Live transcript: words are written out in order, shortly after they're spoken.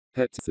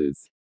Peptic.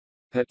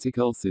 Peptic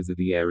ulcers are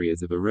the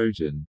areas of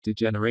erosion,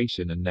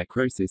 degeneration and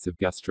necrosis of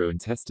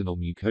gastrointestinal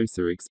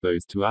mucosa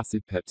exposed to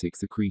acid-peptic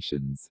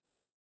secretions.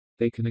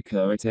 They can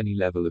occur at any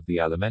level of the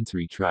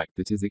alimentary tract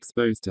that is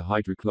exposed to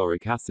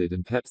hydrochloric acid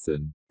and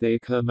pepsin. They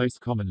occur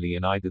most commonly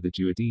in either the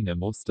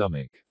duodenum or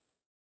stomach.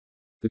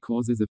 The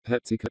causes of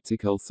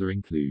peptic ulcer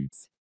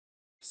includes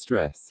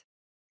stress,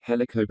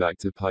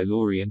 Helicobacter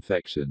pylori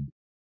infection,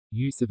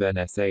 use of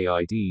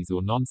NSAIDs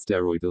or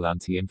non-steroidal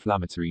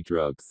anti-inflammatory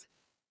drugs,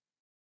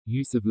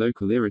 use of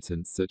local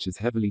irritants such as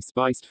heavily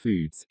spiced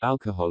foods,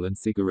 alcohol and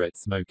cigarette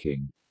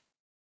smoking.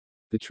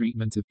 The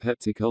treatment of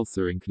peptic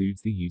ulcer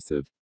includes the use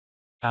of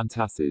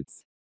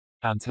antacids.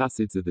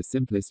 Antacids are the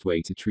simplest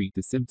way to treat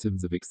the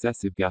symptoms of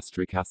excessive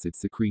gastric acid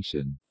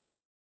secretion.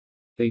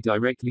 They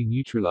directly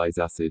neutralize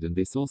acid, and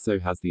this also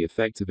has the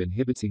effect of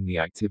inhibiting the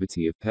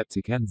activity of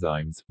peptic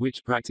enzymes,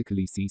 which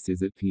practically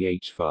ceases at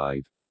pH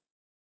 5.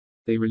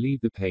 They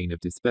relieve the pain of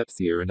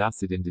dyspepsia and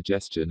acid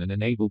indigestion and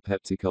enable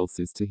peptic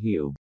ulcers to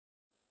heal.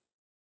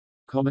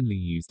 Commonly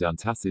used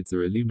antacids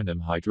are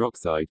aluminum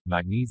hydroxide,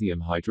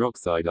 magnesium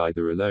hydroxide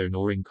either alone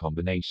or in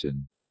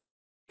combination,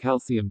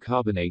 calcium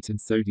carbonate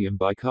and sodium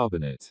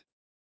bicarbonate.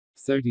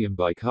 Sodium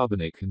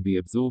bicarbonate can be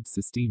absorbed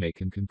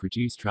systemic and can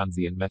produce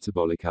transient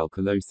metabolic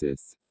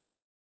alkalosis.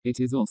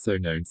 It is also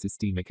known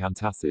systemic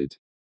antacid.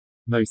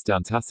 Most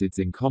antacids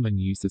in common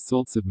use are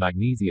salts of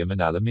magnesium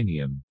and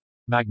aluminium.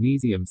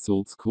 Magnesium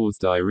salts cause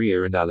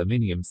diarrhea and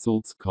aluminium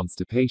salts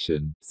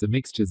constipation, so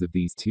mixtures of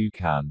these two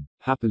can,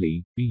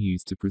 happily, be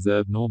used to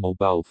preserve normal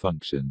bowel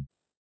function.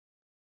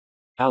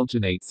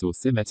 Alginates or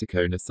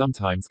simeticone are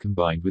sometimes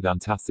combined with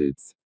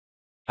antacids.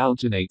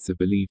 Alginates are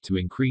believed to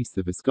increase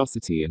the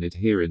viscosity and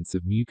adherence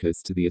of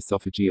mucus to the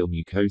esophageal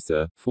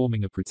mucosa,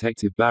 forming a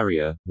protective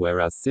barrier,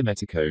 whereas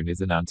simeticone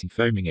is an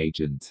anti-foaming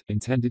agent,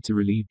 intended to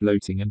relieve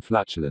bloating and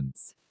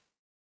flatulence.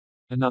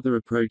 Another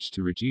approach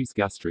to reduce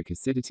gastric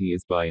acidity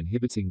is by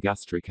inhibiting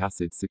gastric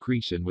acid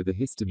secretion with a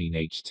histamine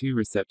H2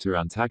 receptor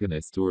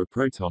antagonist or a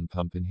proton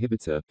pump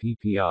inhibitor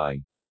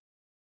 (PPI).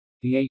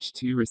 The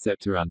H2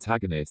 receptor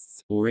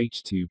antagonists, or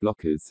H2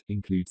 blockers,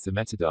 include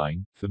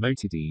cimetidine,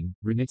 famotidine,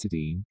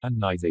 ranitidine,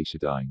 and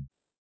nizatidine.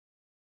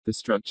 The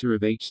structure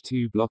of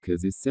H2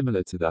 blockers is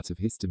similar to that of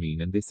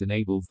histamine, and this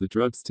enables the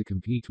drugs to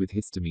compete with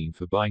histamine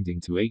for binding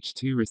to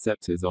H2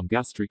 receptors on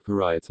gastric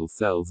parietal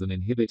cells and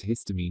inhibit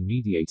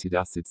histamine-mediated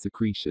acid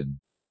secretion.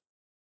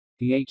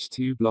 The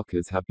H2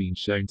 blockers have been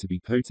shown to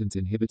be potent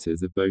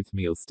inhibitors of both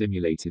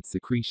meal-stimulated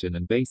secretion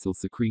and basal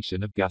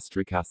secretion of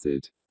gastric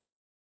acid.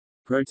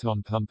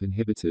 Proton pump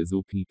inhibitors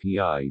or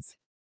PPIs.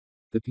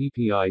 The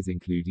PPIs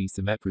include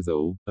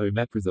esomeprazole,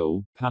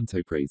 omeprazole,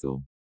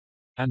 pantoprazole,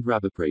 and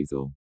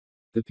rabeprazole.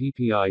 The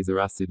PPIs are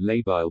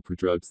acid-labile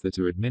prodrugs that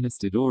are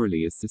administered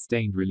orally as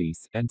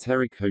sustained-release,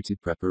 enteric-coated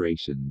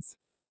preparations.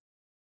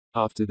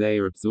 After they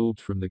are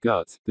absorbed from the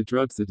gut, the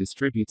drugs are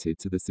distributed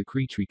to the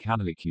secretory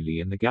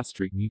canaliculi in the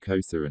gastric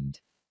mucosa and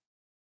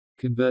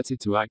converted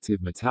to active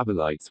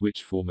metabolites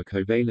which form a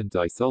covalent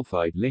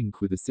disulfide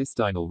link with a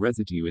cysteine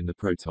residue in the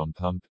proton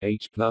pump,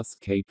 H+,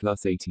 K+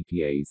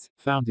 ATPase,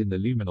 found in the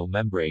luminal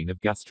membrane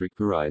of gastric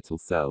parietal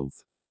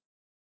cells.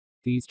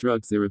 These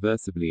drugs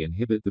irreversibly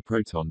inhibit the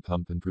proton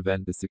pump and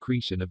prevent the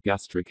secretion of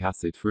gastric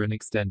acid for an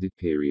extended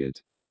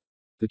period.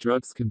 The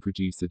drugs can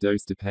produce a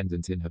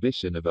dose-dependent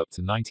inhibition of up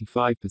to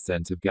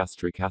 95% of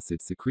gastric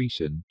acid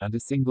secretion, and a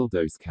single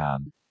dose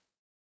can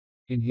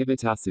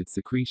inhibit acid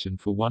secretion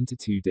for 1 to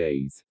 2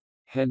 days.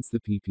 Hence the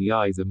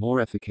PPIs are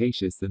more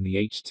efficacious than the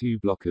H2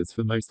 blockers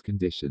for most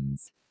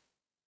conditions.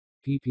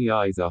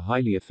 PPIs are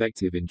highly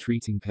effective in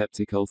treating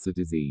peptic ulcer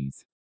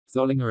disease.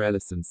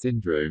 Zollinger-Ellison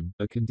syndrome,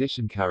 a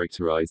condition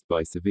characterized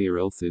by severe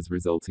ulcers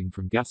resulting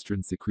from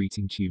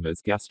gastrin-secreting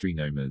tumors,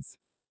 gastrinomas.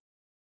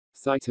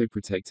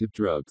 Cytoprotective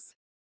drugs.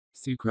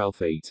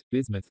 Sucralfate,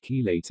 bismuth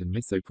chelate and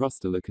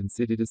misoprostol are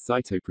considered as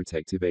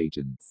cytoprotective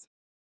agents.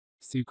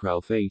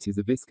 Sucralfate is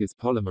a viscous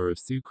polymer of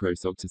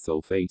sucrose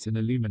octasulfate and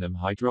aluminum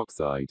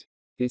hydroxide.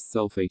 This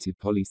sulfated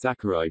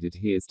polysaccharide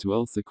adheres to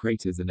ulcer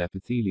craters and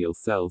epithelial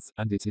cells,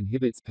 and it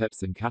inhibits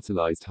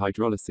pepsin-catalyzed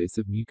hydrolysis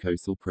of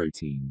mucosal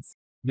proteins.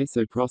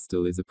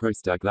 Misoprostol is a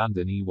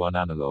prostaglandin E1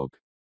 analog.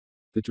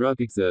 The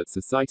drug exerts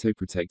a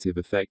cytoprotective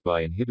effect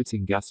by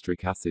inhibiting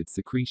gastric acid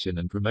secretion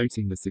and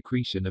promoting the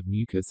secretion of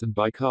mucus and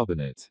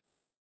bicarbonate.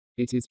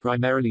 It is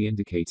primarily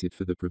indicated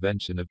for the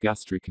prevention of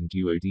gastric and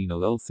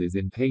duodenal ulcers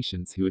in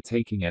patients who are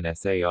taking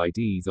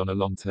NSAIDs on a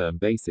long-term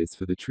basis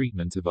for the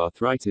treatment of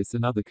arthritis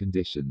and other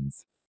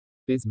conditions.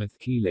 Bismuth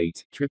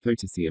chelate,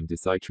 tripotassium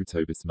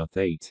dicitratobismuth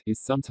 8, is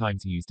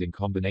sometimes used in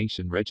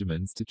combination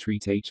regimens to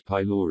treat H.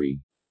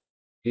 pylori.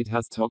 It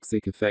has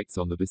toxic effects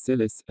on the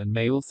bacillus, and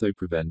may also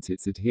prevent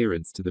its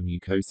adherence to the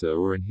mucosa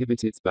or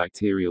inhibit its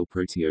bacterial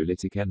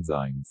proteolytic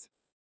enzymes.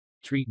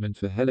 Treatment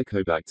for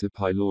Helicobacter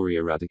pylori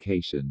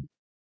eradication.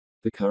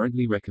 The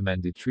currently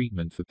recommended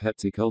treatment for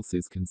peptic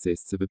ulcers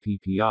consists of a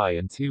PPI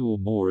and 2 or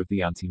more of the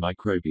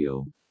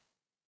antimicrobial.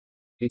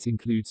 It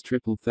includes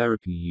triple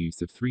therapy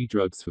use of 3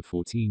 drugs for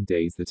 14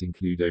 days that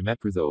include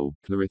omeprazole,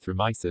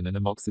 clarithromycin and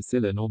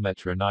amoxicillin or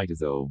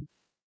metronidazole.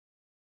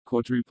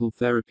 Quadruple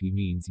therapy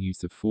means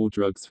use of 4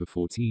 drugs for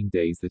 14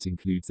 days that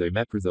includes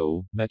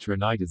omeprazole,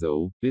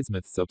 metronidazole,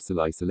 bismuth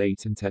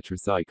subsalicylate and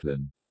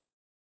tetracycline.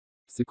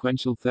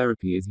 Sequential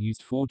therapy is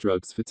used 4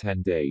 drugs for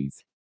 10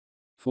 days.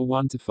 For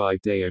 1 to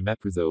 5 day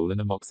omeprazole and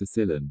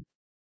amoxicillin.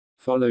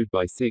 Followed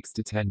by 6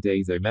 to 10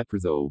 days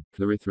omeprazole,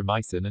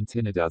 clarithromycin and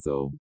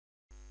tinidazole.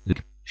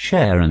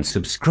 Share and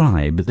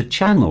subscribe the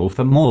channel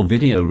for more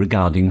video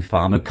regarding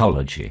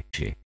pharmacology.